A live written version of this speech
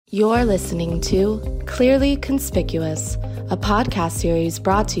You're listening to Clearly Conspicuous, a podcast series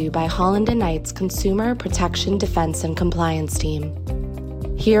brought to you by Holland & Knight's Consumer Protection Defense and Compliance Team.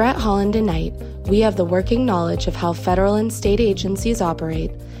 Here at Holland & Knight, we have the working knowledge of how federal and state agencies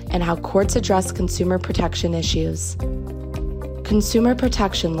operate and how courts address consumer protection issues. Consumer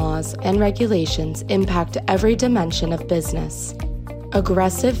protection laws and regulations impact every dimension of business.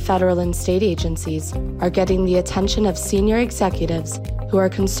 Aggressive federal and state agencies are getting the attention of senior executives who are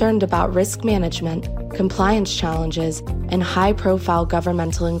concerned about risk management, compliance challenges, and high-profile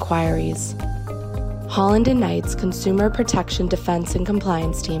governmental inquiries. Holland & Knight's Consumer Protection Defense and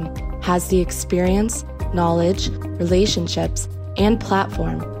Compliance Team has the experience, knowledge, relationships, and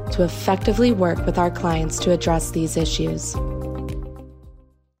platform to effectively work with our clients to address these issues.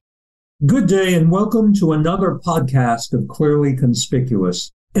 Good day and welcome to another podcast of Clearly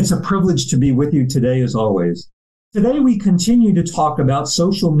Conspicuous. It's a privilege to be with you today as always. Today we continue to talk about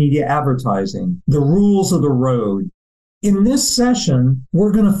social media advertising, the rules of the road. In this session,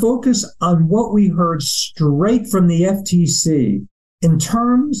 we're going to focus on what we heard straight from the FTC in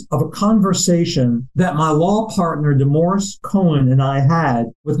terms of a conversation that my law partner, DeMorris Cohen, and I had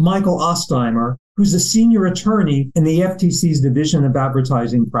with Michael Ostheimer, who's a senior attorney in the FTC's Division of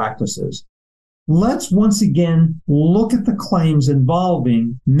Advertising Practices. Let's once again look at the claims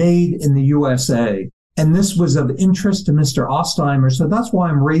involving Made in the USA. And this was of interest to Mr. Ostheimer, so that's why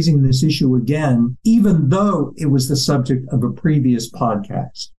I'm raising this issue again, even though it was the subject of a previous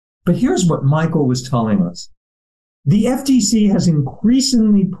podcast. But here's what Michael was telling us. The FTC has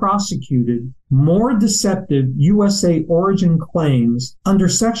increasingly prosecuted more deceptive USA origin claims under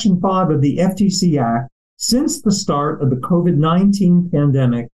Section 5 of the FTC Act since the start of the COVID-19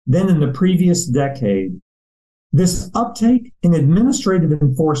 pandemic than in the previous decade. This uptake in administrative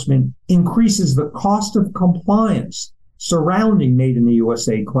enforcement increases the cost of compliance surrounding Made in the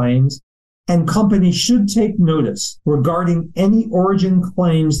USA claims, and companies should take notice regarding any origin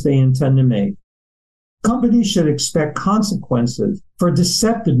claims they intend to make. Companies should expect consequences for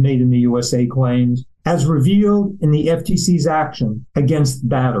deceptive Made in the USA claims as revealed in the FTC's action against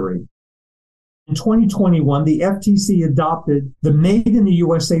battery. In 2021, the FTC adopted the Made in the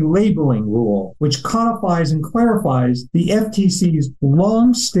USA labeling rule, which codifies and clarifies the FTC's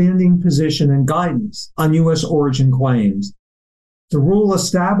long-standing position and guidance on U.S. origin claims. The rule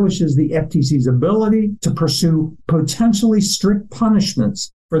establishes the FTC's ability to pursue potentially strict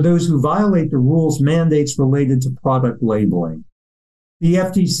punishments for those who violate the rule's mandates related to product labeling. The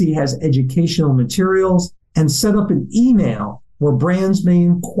FTC has educational materials and set up an email where brands may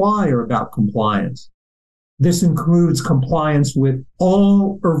inquire about compliance. This includes compliance with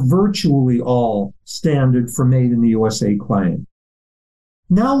all or virtually all standard for Made in the USA claim.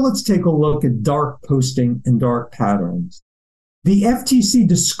 Now let's take a look at dark posting and dark patterns. The FTC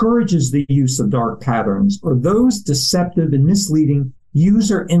discourages the use of dark patterns or those deceptive and misleading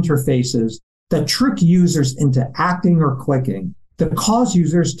user interfaces that trick users into acting or clicking, that cause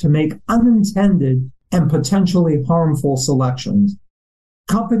users to make unintended and potentially harmful selections.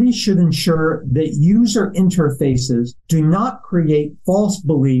 Companies should ensure that user interfaces do not create false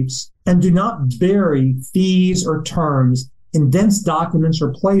beliefs and do not bury fees or terms in dense documents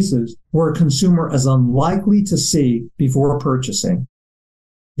or places where a consumer is unlikely to see before purchasing.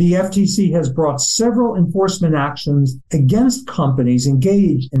 The FTC has brought several enforcement actions against companies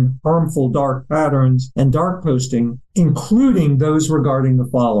engaged in harmful dark patterns and dark posting, including those regarding the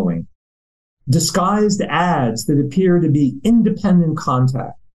following: disguised ads that appear to be independent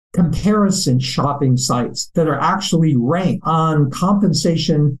contact, comparison shopping sites that are actually ranked on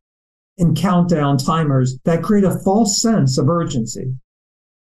compensation and countdown timers that create a false sense of urgency.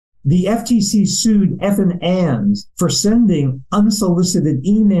 The FTC sued F&Ans for sending unsolicited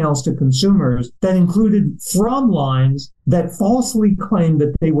emails to consumers that included from lines that falsely claimed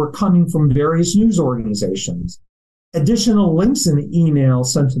that they were coming from various news organizations. Additional links in the email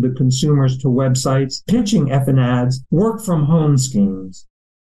sent to the consumers to websites pitching F&Ads work-from-home schemes.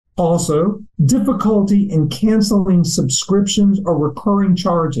 Also, difficulty in canceling subscriptions or recurring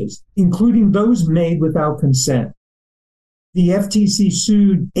charges, including those made without consent. The FTC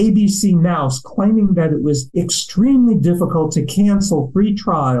sued ABC Mouse, claiming that it was extremely difficult to cancel free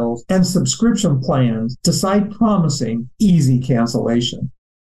trials and subscription plans despite promising easy cancellation.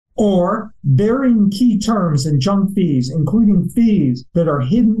 Or burying key terms in junk fees, including fees that are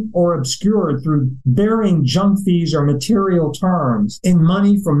hidden or obscured through burying junk fees or material terms in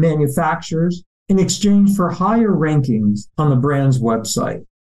money from manufacturers in exchange for higher rankings on the brand's website.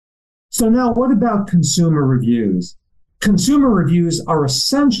 So now what about consumer reviews? Consumer reviews are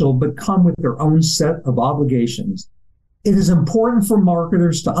essential but come with their own set of obligations. It is important for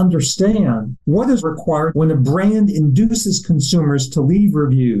marketers to understand what is required when a brand induces consumers to leave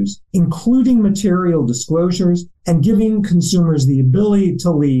reviews, including material disclosures and giving consumers the ability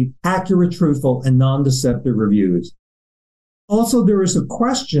to leave accurate, truthful, and non-deceptive reviews. Also, there is a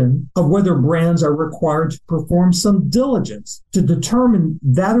question of whether brands are required to perform some diligence to determine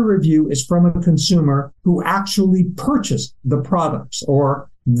that a review is from a consumer who actually purchased the products or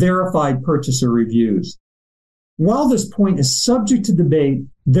verified purchaser reviews. While this point is subject to debate,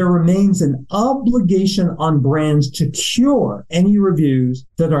 there remains an obligation on brands to cure any reviews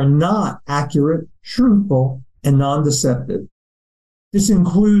that are not accurate, truthful, and non-deceptive. This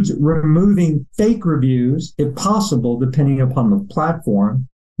includes removing fake reviews, if possible, depending upon the platform,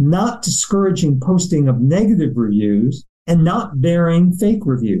 not discouraging posting of negative reviews, and not bearing fake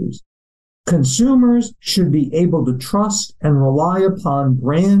reviews. Consumers should be able to trust and rely upon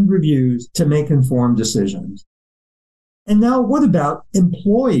brand reviews to make informed decisions. And now, what about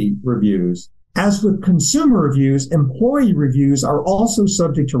employee reviews? As with consumer reviews, employee reviews are also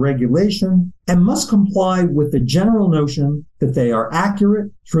subject to regulation and must comply with the general notion that they are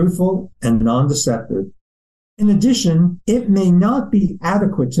accurate, truthful, and non-deceptive. In addition, it may not be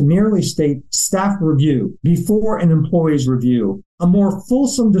adequate to merely state staff review before an employee's review. A more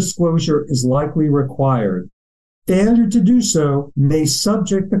fulsome disclosure is likely required. Failure to do so may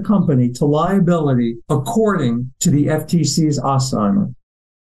subject the company to liability according to the FTC's Alzheimer.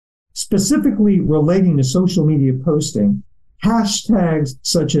 Specifically relating to social media posting, hashtags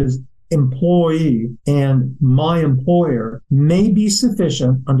such as employee and my employer may be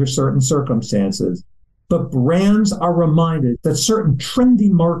sufficient under certain circumstances, but brands are reminded that certain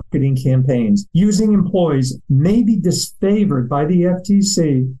trendy marketing campaigns using employees may be disfavored by the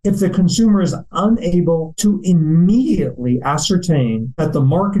FTC if the consumer is unable to immediately ascertain that the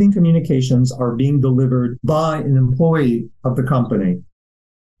marketing communications are being delivered by an employee of the company.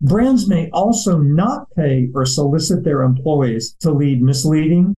 Brands may also not pay or solicit their employees to leave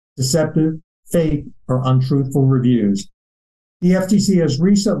misleading, deceptive, fake, or untruthful reviews. The FTC has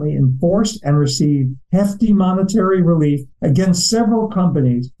recently enforced and received hefty monetary relief against several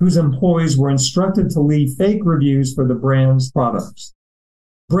companies whose employees were instructed to leave fake reviews for the brand's products.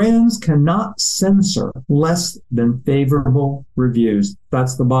 Brands cannot censor less than favorable reviews.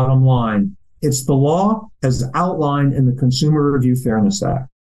 That's the bottom line. It's the law as outlined in the Consumer Review Fairness Act.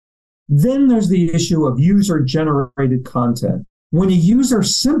 Then there's the issue of user-generated content. When a user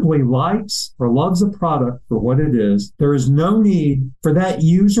simply likes or loves a product for what it is, there is no need for that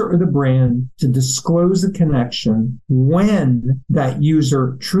user or the brand to disclose the connection when that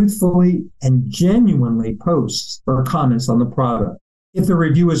user truthfully and genuinely posts or comments on the product. If the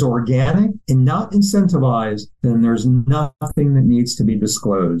review is organic and not incentivized, then there's nothing that needs to be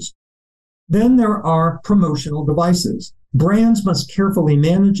disclosed. Then there are promotional devices. Brands must carefully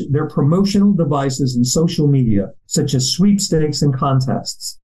manage their promotional devices in social media, such as sweepstakes and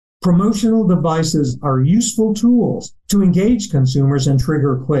contests. Promotional devices are useful tools to engage consumers and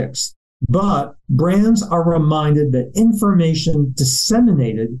trigger clicks, but brands are reminded that information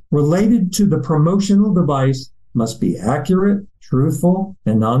disseminated related to the promotional device must be accurate, truthful,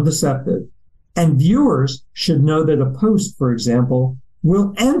 and non-deceptive. And viewers should know that a post, for example,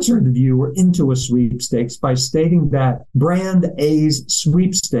 will enter the viewer into a sweepstakes by stating that brand A's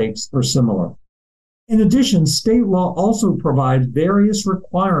sweepstakes are similar. In addition, state law also provides various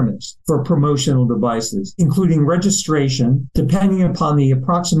requirements for promotional devices, including registration, depending upon the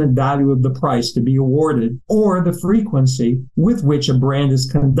approximate value of the price to be awarded, or the frequency with which a brand is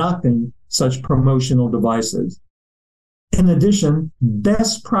conducting such promotional devices. In addition,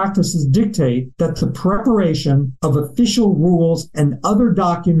 best practices dictate that the preparation of official rules and other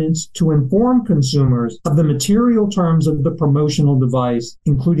documents to inform consumers of the material terms of the promotional device,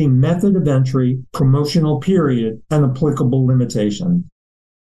 including method of entry, promotional period, and applicable limitations.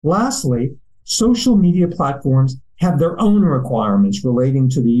 Lastly, social media platforms have their own requirements relating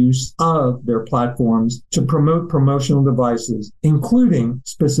to the use of their platforms to promote promotional devices, including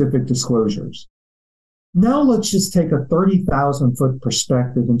specific disclosures. Now let's just take a 30,000-foot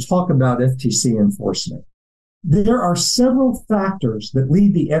perspective and talk about FTC enforcement. There are several factors that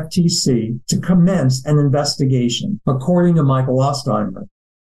lead the FTC to commence an investigation, according to Michael Ostheimer,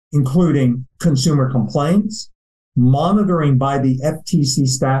 including consumer complaints, monitoring by the FTC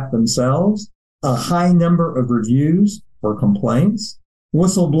staff themselves, a high number of reviews or complaints,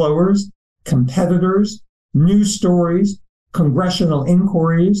 whistleblowers, competitors, news stories, congressional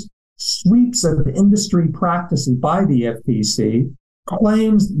inquiries, sweeps of industry practices by the FTC,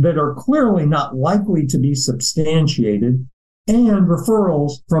 claims that are clearly not likely to be substantiated, and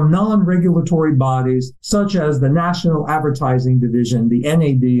referrals from non-regulatory bodies such as the National Advertising Division, the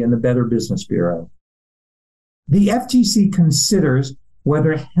NAD, and the Better Business Bureau. The FTC considers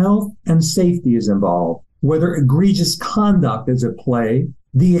whether health and safety is involved, whether egregious conduct is at play,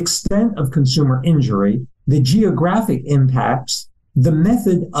 the extent of consumer injury, the geographic impacts, the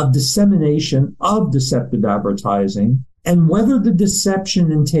method of dissemination of deceptive advertising, and whether the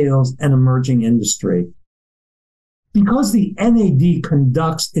deception entails an emerging industry. Because the NAD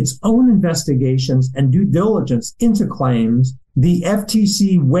conducts its own investigations and due diligence into claims, the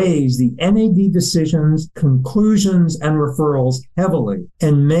FTC weighs the NAD decisions, conclusions, and referrals heavily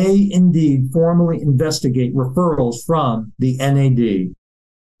and may indeed formally investigate referrals from the NAD.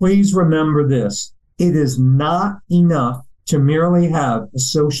 Please remember this: it is not enough to merely have a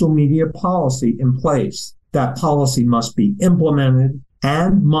social media policy in place. That policy must be implemented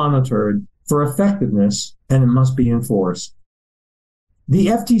and monitored for effectiveness, and it must be enforced. The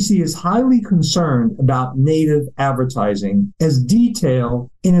FTC is highly concerned about native advertising, as detailed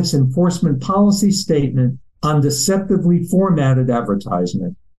in its enforcement policy statement on deceptively formatted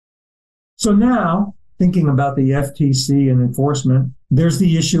advertisement. So now, thinking about the FTC and enforcement, there's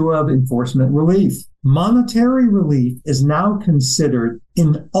the issue of enforcement relief. Monetary relief is now considered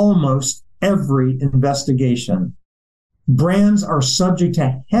in almost every investigation. Brands are subject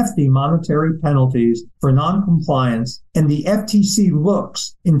to hefty monetary penalties for noncompliance, and the FTC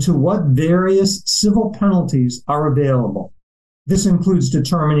looks into what various civil penalties are available. This includes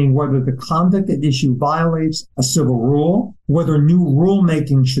determining whether the conduct at issue violates a civil rule, whether new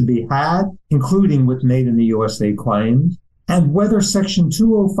rulemaking should be had, including with Made in the USA claims, and whether Section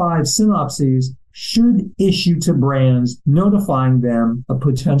 205 synopses should issue to brands notifying them of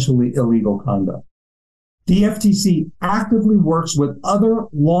potentially illegal conduct. The FTC actively works with other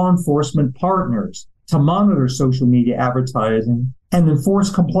law enforcement partners to monitor social media advertising and enforce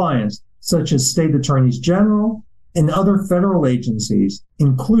compliance, such as state attorneys general and other federal agencies,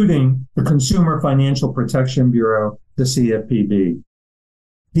 including the Consumer Financial Protection Bureau, the CFPB.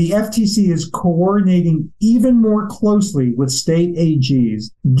 The FTC is coordinating even more closely with state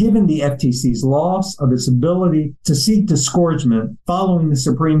AGs, given the FTC's loss of its ability to seek disgorgement following the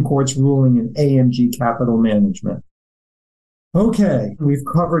Supreme Court's ruling in AMG Capital Management. Okay, we've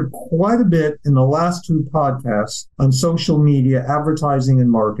covered quite a bit in the last two podcasts on social media advertising and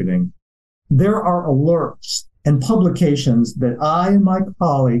marketing. There are alerts and publications that I and my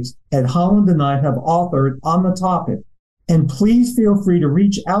colleagues at Holland & Knight have authored on the topic. And please feel free to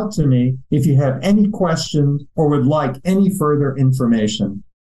reach out to me if you have any questions or would like any further information.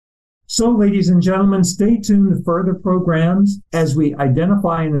 So, ladies and gentlemen, stay tuned to further programs as we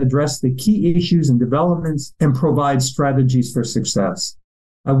identify and address the key issues and developments and provide strategies for success.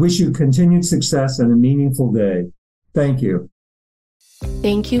 I wish you continued success and a meaningful day. Thank you.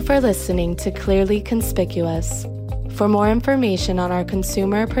 Thank you for listening to Clearly Conspicuous. For more information on our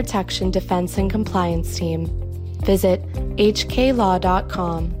Consumer Protection Defense and Compliance team, visit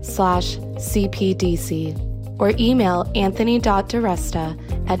hklaw.com/CPDC or email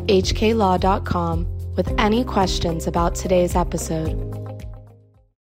anthony.diresta@hklaw.com with any questions about today's episode.